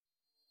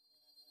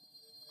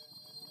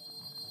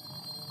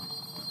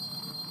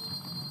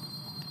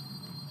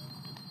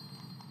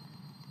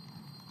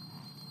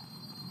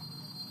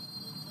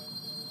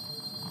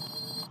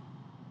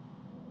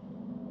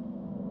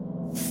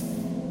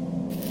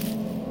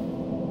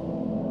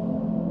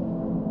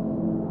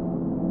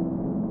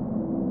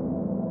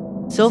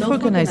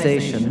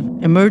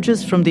Self-organization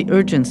emerges from the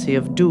urgency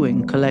of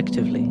doing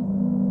collectively,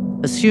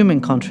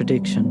 assuming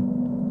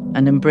contradiction,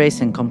 and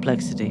embracing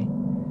complexity.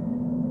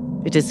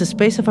 It is the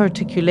space of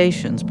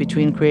articulations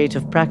between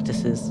creative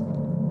practices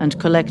and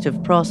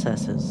collective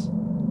processes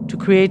to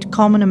create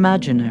common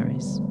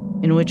imaginaries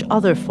in which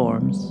other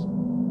forms,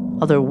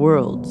 other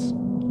worlds,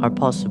 are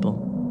possible.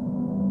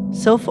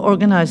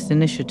 Self-organized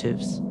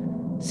initiatives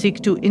seek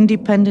to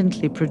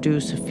independently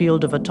produce a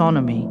field of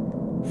autonomy,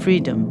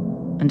 freedom,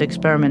 and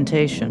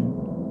experimentation.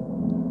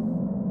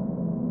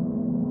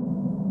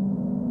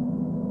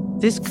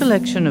 This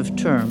collection of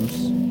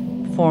terms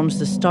forms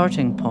the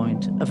starting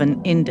point of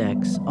an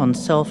index on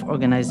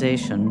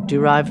self-organization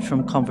derived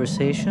from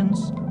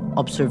conversations,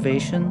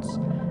 observations,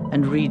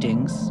 and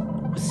readings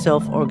with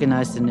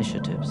self-organized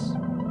initiatives.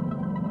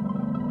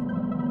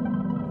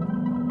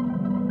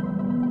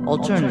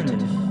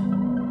 Alternative.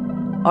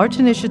 Art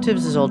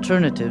initiatives as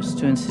alternatives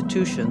to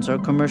institutions or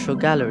commercial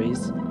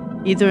galleries,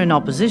 either in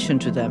opposition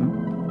to them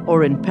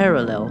or in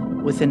parallel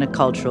within a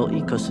cultural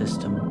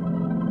ecosystem.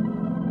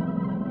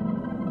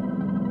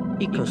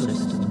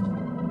 Ecosystem.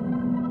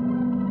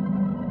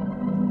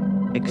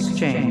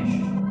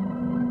 Exchange.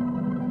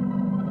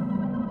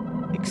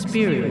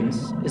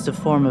 Experience is a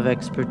form of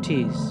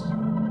expertise.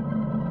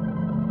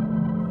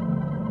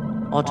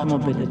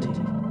 Automobility.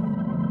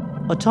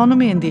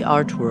 Autonomy in the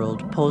art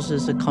world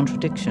poses a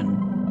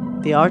contradiction.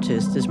 The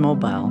artist is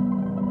mobile,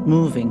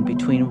 moving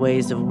between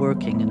ways of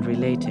working and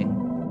relating.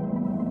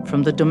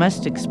 From the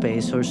domestic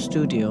space or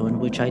studio in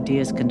which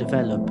ideas can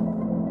develop,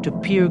 to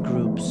peer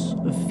groups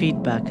of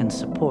feedback and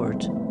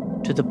support,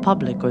 to the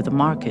public or the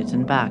market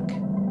and back.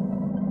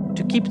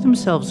 To keep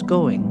themselves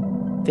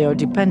going, they are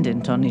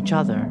dependent on each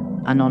other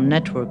and on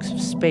networks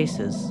of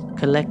spaces,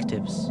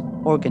 collectives,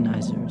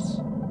 organizers.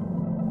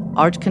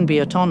 Art can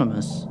be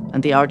autonomous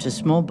and the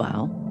artist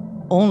mobile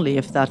only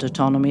if that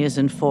autonomy is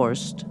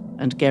enforced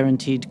and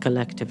guaranteed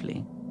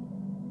collectively.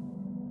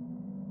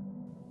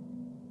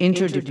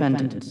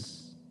 Interdependence.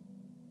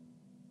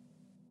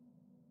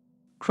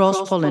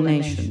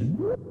 Cross-pollination.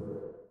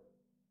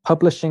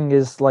 Publishing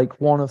is like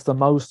one of the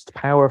most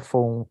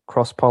powerful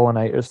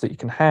cross-pollinators that you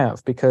can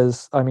have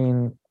because, I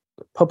mean,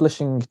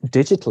 publishing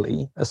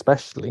digitally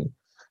especially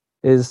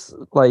is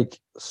like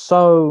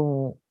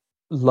so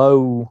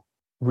low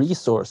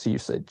resource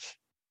usage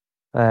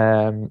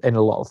in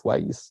a lot of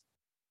ways.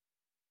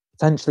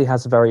 Potentially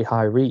has a very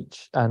high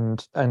reach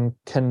and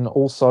can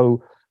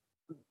also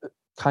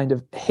kind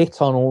of hit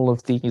on all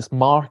of these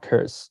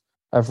markers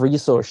of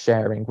resource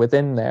sharing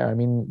within there. I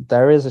mean,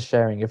 there is a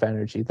sharing of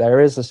energy,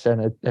 there is a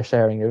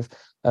sharing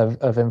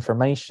of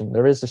information,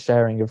 there is a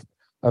sharing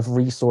of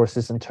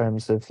resources in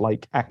terms of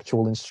like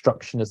actual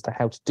instruction as to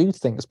how to do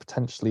things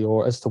potentially,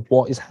 or as to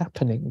what is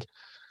happening.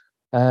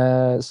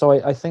 So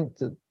I think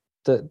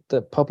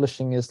that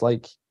publishing is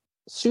like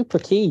super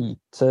key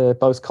to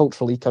both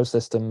cultural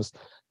ecosystems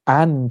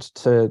and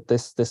to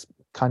this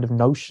kind of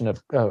notion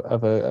of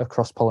a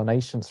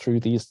cross-pollination through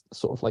these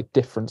sort of like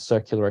different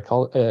circular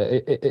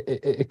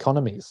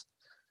economies.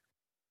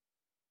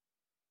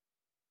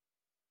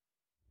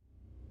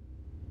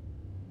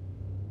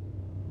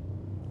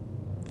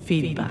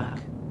 Feedback.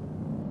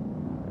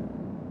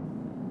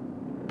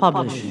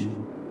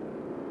 Publishing.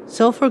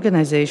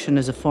 Self-organization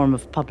is a form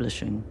of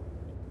publishing.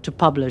 To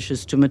publish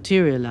is to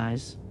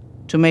materialize,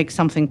 to make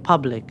something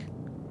public,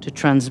 to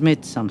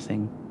transmit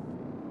something.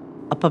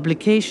 A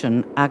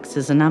publication acts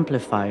as an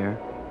amplifier,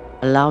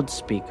 a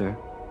loudspeaker,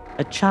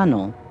 a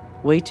channel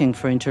waiting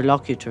for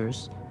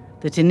interlocutors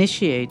that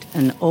initiate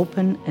an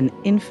open and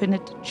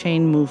infinite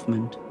chain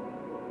movement,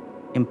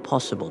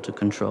 impossible to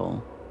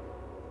control.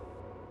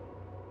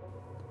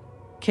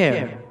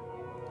 Care.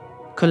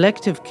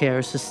 Collective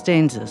care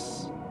sustains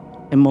us,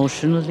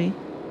 emotionally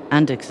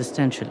and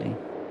existentially.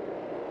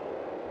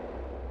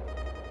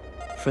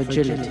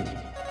 Fragility.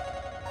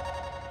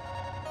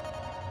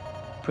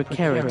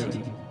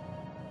 Precarity.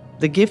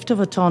 The gift of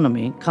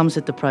autonomy comes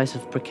at the price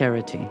of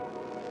precarity.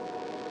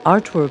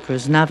 Art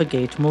workers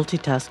navigate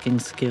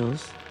multitasking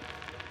skills,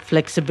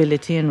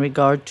 flexibility in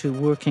regard to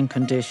working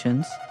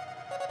conditions,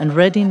 and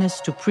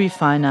readiness to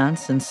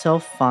pre-finance and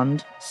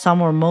self-fund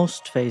some or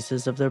most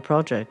phases of their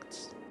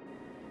projects.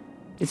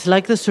 It's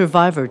like the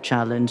survivor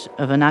challenge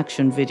of an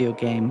action video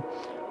game,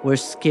 where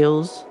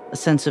skills, a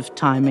sense of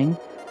timing,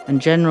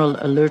 and general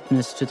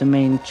alertness to the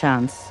main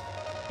chance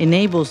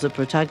enables the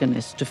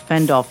protagonist to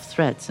fend off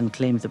threats and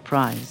claim the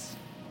prize.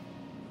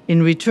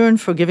 In return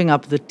for giving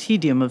up the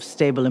tedium of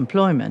stable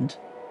employment,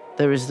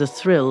 there is the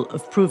thrill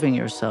of proving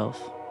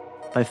yourself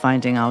by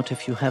finding out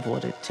if you have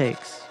what it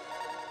takes.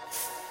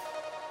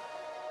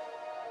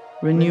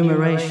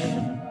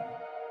 Remuneration.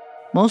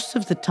 Most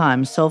of the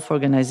time,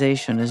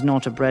 self-organization is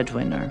not a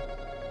breadwinner,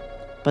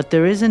 but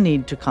there is a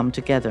need to come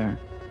together,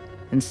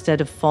 instead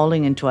of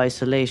falling into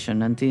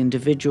isolation and the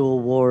individual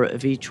war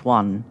of each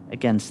one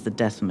against the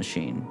death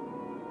machine.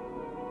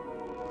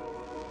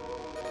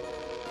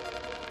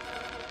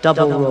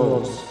 Double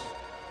roles.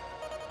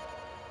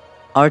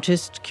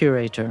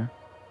 Artist-curator.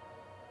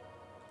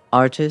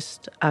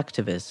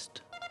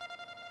 Artist-activist.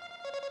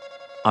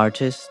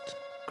 artist,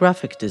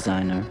 graphic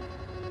designer,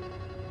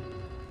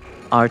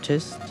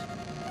 artist,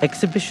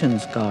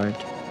 exhibitions guard,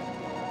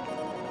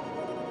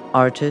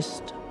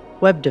 artist,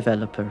 web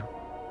developer,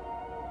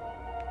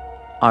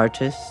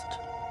 artist,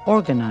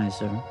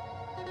 organizer,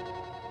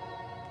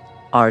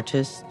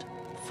 artist,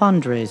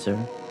 fundraiser,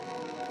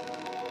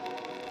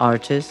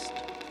 artist,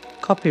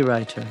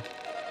 copywriter,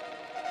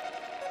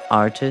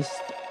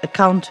 artist,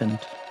 accountant,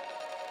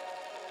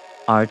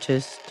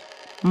 artist,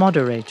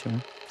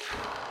 moderator,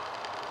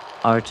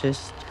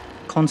 artist,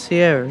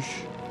 concierge,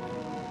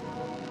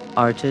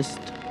 artist,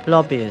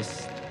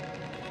 lobbyist,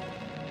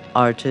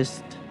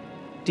 artist,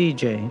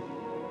 DJ.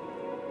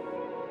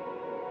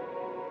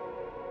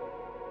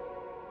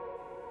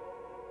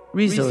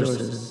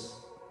 Resources,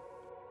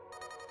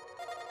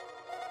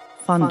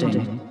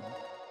 funding,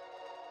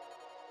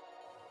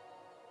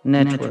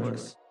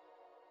 networks.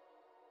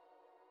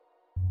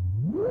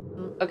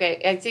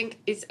 Okay, I think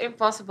it's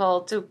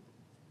impossible to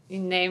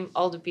name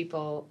all the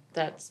people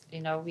that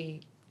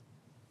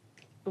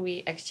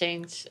we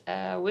exchange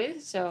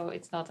with, so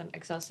it's not an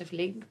exhaustive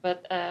link.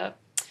 But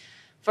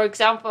for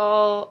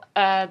example,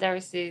 there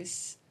is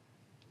this,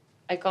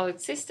 I call it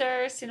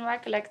Sister Cinema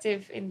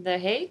Collective in The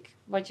Hague.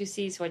 What you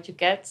see is what you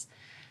get.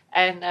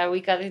 And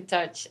we got in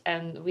touch,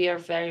 and we are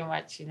very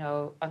much,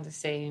 on the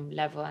same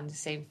level and the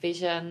same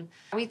vision.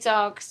 We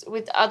talked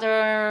with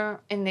other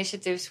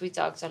initiatives. We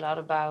talked a lot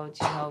about,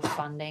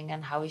 funding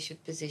and how we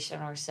should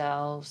position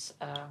ourselves.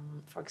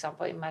 For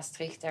example, in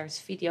Maastricht, there's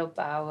Video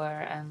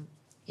Power. And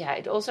yeah,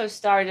 it also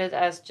started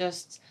as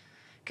just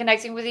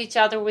connecting with each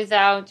other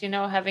without,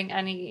 having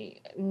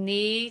any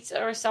need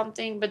or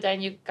something. But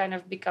then you kind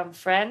of become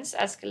friends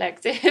as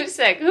collectives.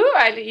 Like, who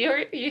are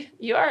you?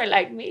 You are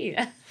like me.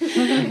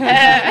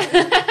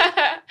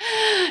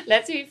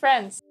 Let's be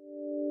friends.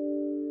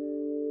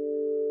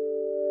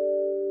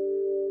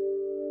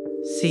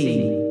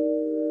 C.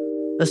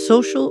 A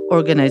social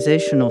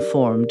organizational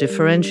form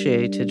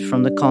differentiated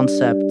from the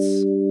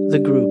concepts the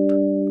group,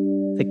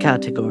 the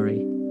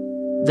category,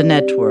 the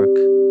network,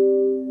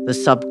 the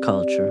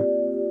subculture.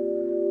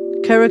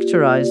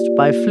 Characterized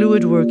by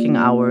fluid working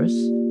hours,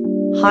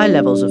 high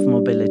levels of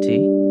mobility,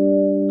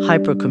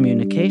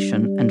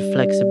 hypercommunication and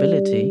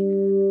flexibility,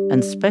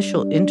 and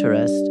special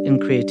interest in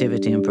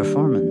creativity and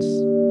performance.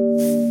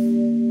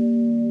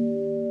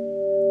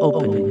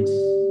 Openings.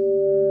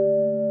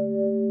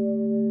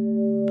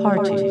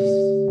 Parties.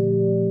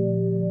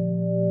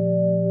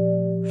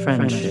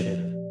 Friendship.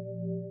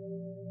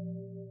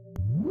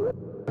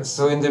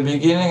 So in the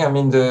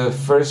beginning, the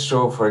first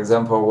show, for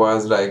example,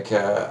 was like,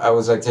 I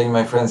was like telling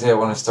my friends, hey, I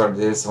want to start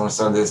this.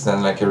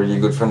 Then like a really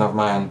good friend of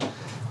mine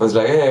was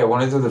like, hey, I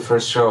want to do the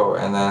first show.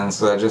 And then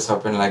so that just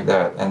happened like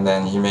that. And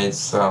then he made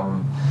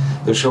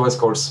the show was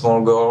called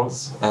Small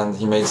Goals, and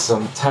he made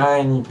some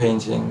tiny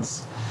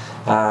paintings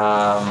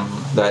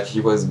that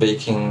he was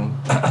baking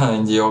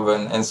in the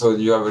oven. And so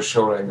you have a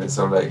show like this,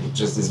 or like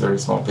just these very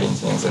small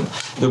paintings. And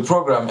the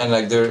program and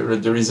like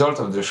the result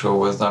of the show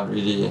was not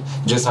really,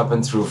 just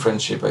happened through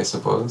friendship, I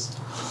suppose.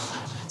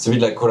 It's a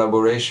bit like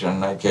collaboration,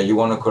 like you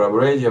want to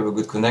collaborate, you have a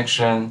good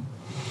connection,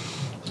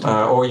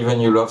 or even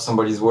you love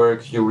somebody's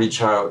work, you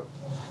reach out.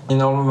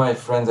 All of my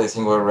friends, I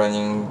think, were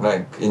running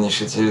like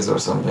initiatives or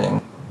something.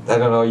 I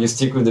don't know, you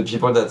stick with the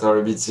people that are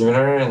a bit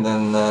similar, and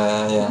then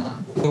yeah.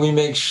 We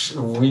make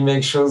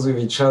shows with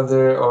each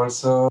other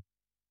also.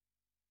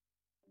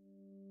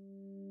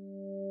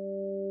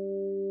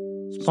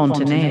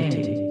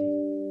 Spontaneity.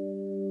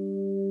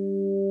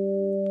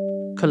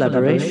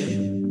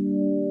 Collaboration.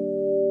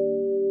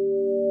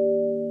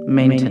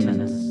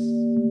 Maintenance.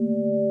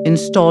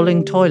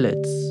 Installing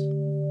toilets.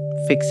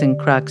 Fixing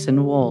cracks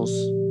in walls.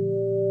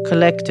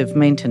 Collective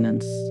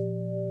maintenance.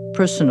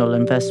 Personal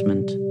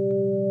investment.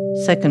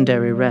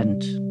 Secondary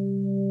rent.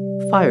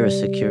 Fire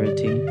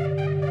security.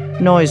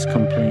 Noise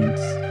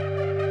complaints.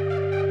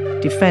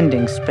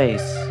 Defending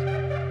space.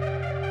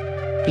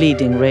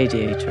 Bleeding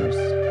radiators.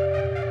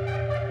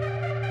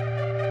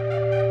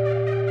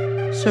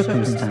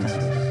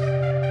 Circumstances.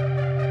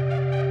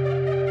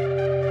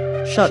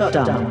 Shut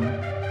down.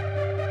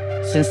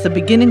 Since the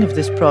beginning of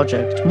this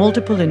project,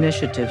 multiple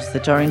initiatives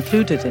that are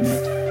included in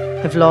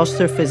it have lost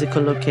their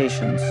physical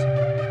locations,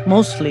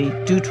 mostly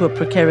due to a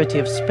precarity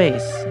of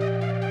space,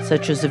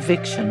 such as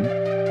eviction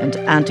and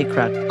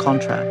anti-crack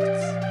contracts.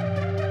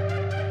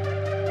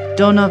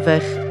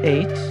 Donaweg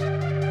 8,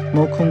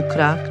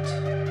 Mokumkracht,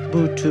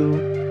 Butu,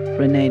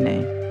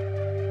 Renene.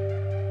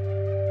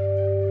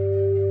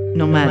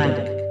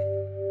 Nomadic.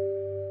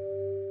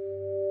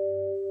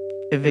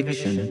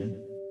 Eviction.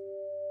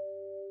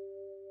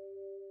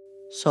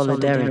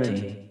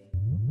 Solidarity.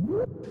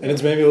 And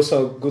it's maybe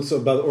also good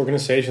about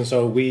organization.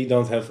 So we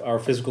don't have our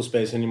physical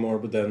space anymore,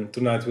 but then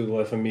tonight we will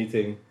have a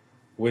meeting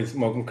with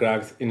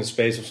Mokumkracht in the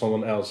space of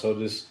someone else. So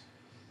this,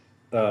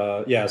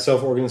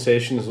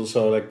 self-organization is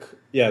also like,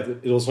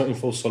 it also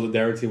involves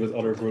solidarity with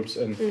other groups,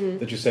 and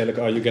that you say like,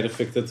 oh, you get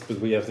evicted, but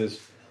we have this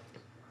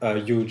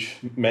huge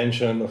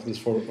mansion of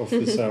this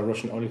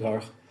Russian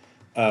oligarch,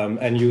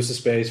 and use the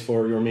space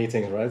for your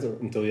meetings, right? Or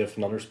until you have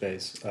another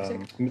space.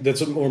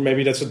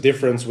 Maybe that's a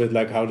difference with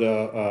like how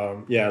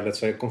the let's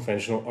say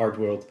conventional art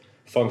world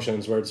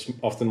functions, where it's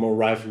often more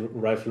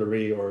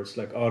rivalry, or it's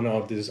like, oh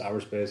no, this is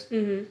our space,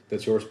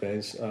 that's your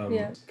space.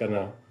 Kind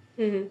of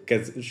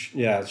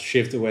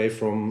shift away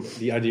from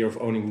the idea of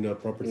owning the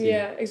property.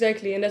 Yeah,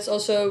 exactly. And that's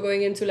also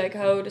going into like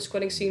how the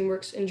squatting scene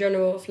works in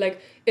general, of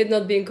like it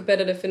not being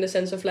competitive, in the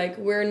sense of like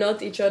we're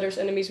not each other's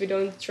enemies. We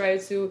don't try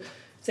to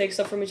take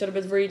stuff from each other,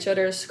 but we're each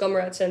other's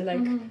comrades, and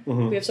like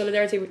we have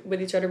solidarity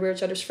with each other. We're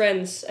each other's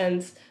friends,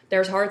 and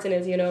there's heart in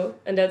it, you know.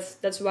 And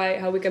that's why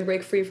how we can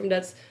break free from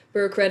that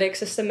bureaucratic,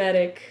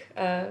 systematic,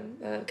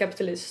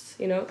 capitalist,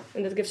 you know.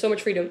 And that gives so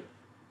much freedom.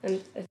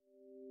 And